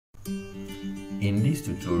In this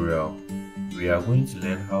tutorial, we are going to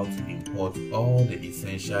learn how to import all the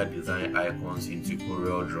essential design icons into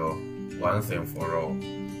CorelDRAW once and for all.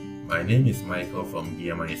 My name is Michael from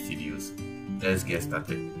DMI Studios. Let's get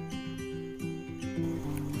started.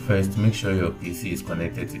 First, make sure your PC is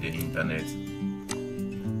connected to the internet.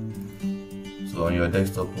 So on your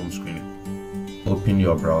desktop home screen, open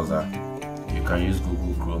your browser. You can use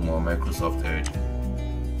Google Chrome or Microsoft Edge.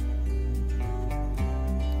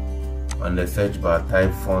 On the search bar,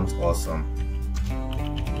 type Font Awesome.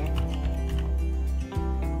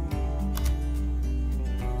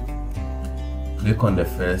 Click on the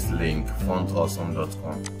first link,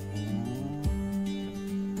 fontawesome.com.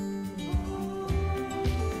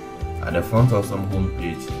 At the Font Awesome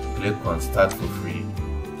homepage, click on Start for free.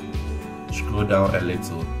 Scroll down a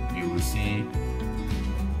little, you will see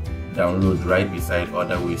Download right beside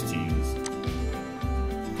other ways to use.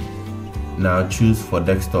 Now choose for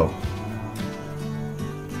desktop.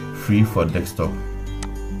 Free for desktop.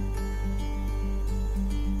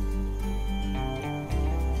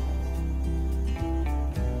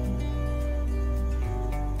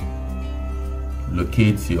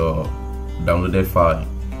 Locate your downloaded file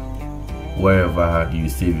wherever you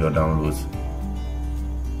save your downloads.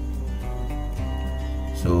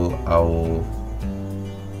 So I will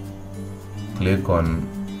click on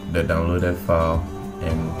the downloaded file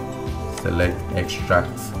and select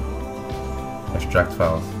extract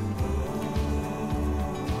files.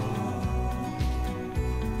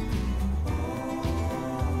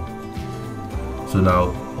 So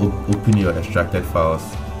now open your extracted files,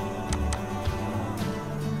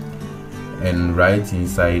 and right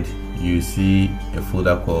inside you see a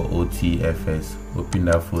folder called OTFS. Open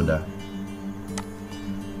that folder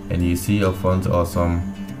and you see your Font Awesome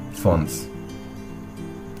fonts.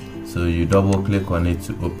 So you double click on it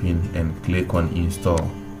to open and click on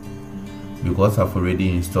install. Because I've already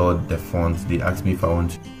installed the font, they ask me if I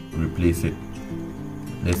want to replace it.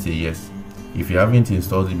 Let's say yes. If you haven't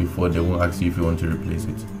installed it before, they won't ask you if you want to replace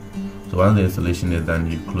it. So once the installation is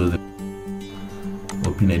done, you close it,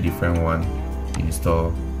 open a different one,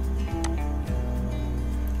 install.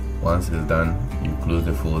 Once it's done, you close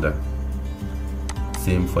the folder.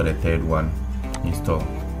 Same for the third one, install.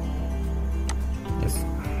 Yes.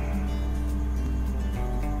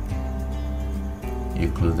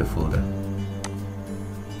 You close the folder.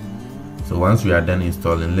 So once we are done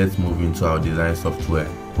installing, let's move into our design software,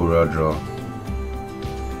 CorelDRAW.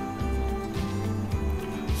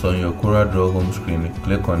 So on your CorelDRAW home screen,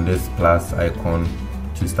 click on this plus icon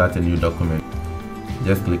to start a new document.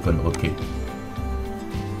 Just click on OK.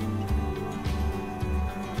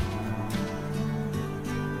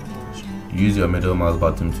 Use your middle mouse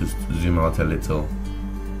button to zoom out a little.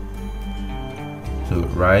 So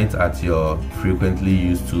right at your frequently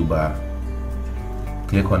used toolbar,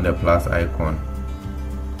 click on the plus icon.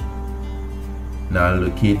 Now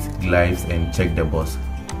locate glyphs and check the box.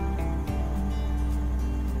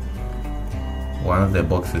 Once the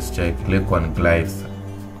box is checked, click on glyphs.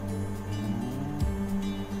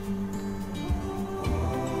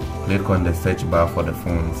 Click on the search bar for the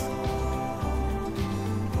fonts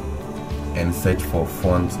and search for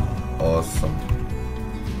Font Awesome.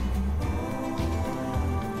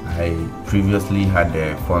 I previously had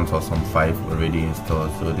the Font Awesome 5 already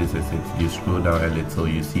installed, so this is it. You scroll down a little,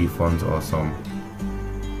 you see Font Awesome.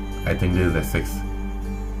 I think this is the 6th.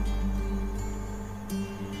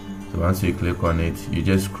 So once you click on it, you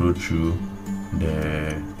just scroll through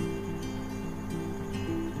the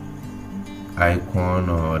icon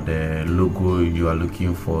or the logo you are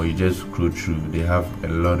looking for. You just scroll through. They have a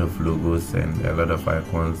lot of logos and a lot of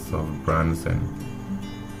icons of brands. And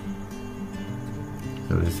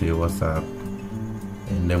so let's say WhatsApp.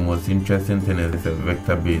 And the most interesting thing is it's a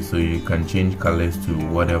vector base, so you can change colors to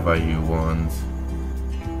whatever you want.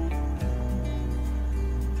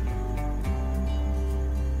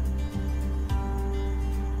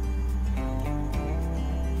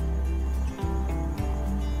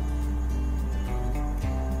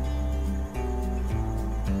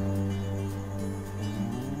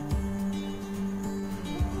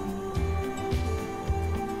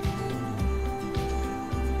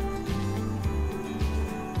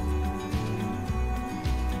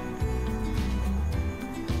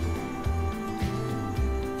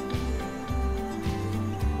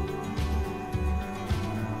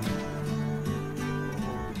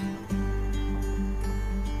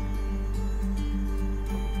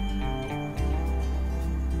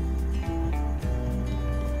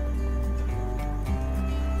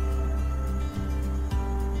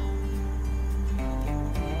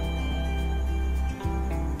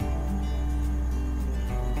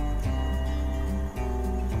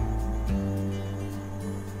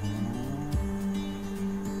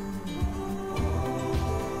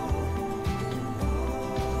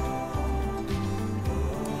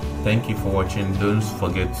 Thank you for watching. Don't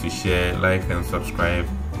forget to share, like and subscribe,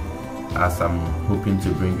 as I'm hoping to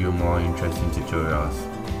bring you more interesting tutorials.